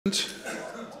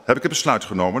Heb ik het besluit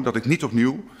genomen dat ik niet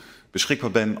opnieuw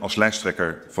beschikbaar ben als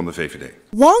lijsttrekker van de VVD.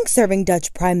 Long-serving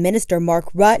Dutch Prime Minister Mark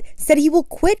Rutte said he will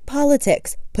quit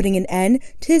politics, putting an end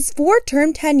to his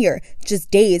 4-term tenure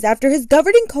just days after his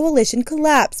governing coalition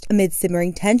collapsed amid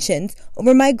simmering tensions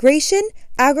over migration,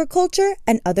 agriculture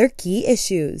and other key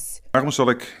issues. Daarom zal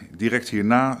ik direct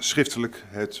hierna schriftelijk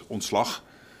het ontslag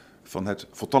van het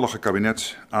voltallige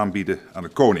kabinet aanbieden aan de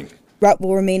koning. Rutte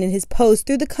will remain in his post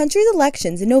through the country's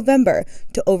elections in November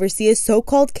to oversee a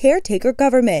so-called caretaker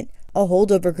government, a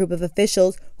holdover group of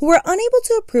officials who were unable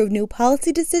to approve new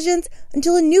policy decisions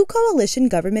until a new coalition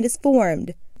government is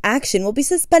formed. Action will be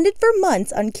suspended for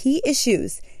months on key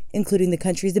issues, including the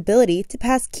country's ability to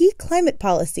pass key climate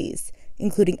policies,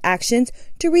 including actions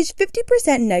to reach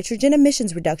 50% nitrogen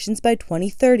emissions reductions by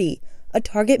 2030, a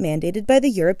target mandated by the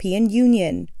European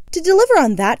Union. To deliver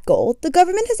on that goal, the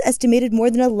government has estimated more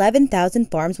than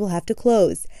 11,000 farms will have to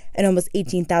close, and almost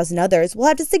 18,000 others will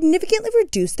have to significantly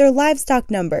reduce their livestock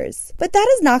numbers. But that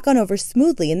has not gone over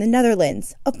smoothly in the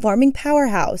Netherlands, a farming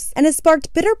powerhouse, and has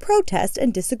sparked bitter protest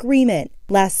and disagreement.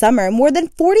 Last summer, more than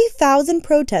 40,000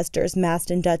 protesters massed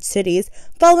in Dutch cities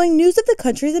following news of the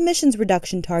country's emissions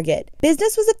reduction target.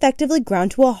 Business was effectively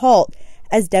ground to a halt,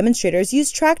 as demonstrators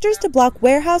used tractors to block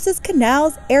warehouses,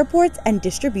 canals, airports, and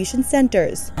distribution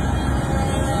centers.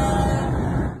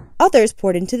 Others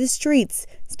poured into the streets,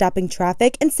 stopping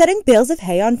traffic and setting bales of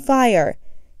hay on fire.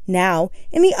 Now,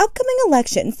 in the upcoming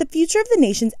elections, the future of the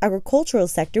nation's agricultural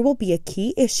sector will be a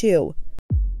key issue.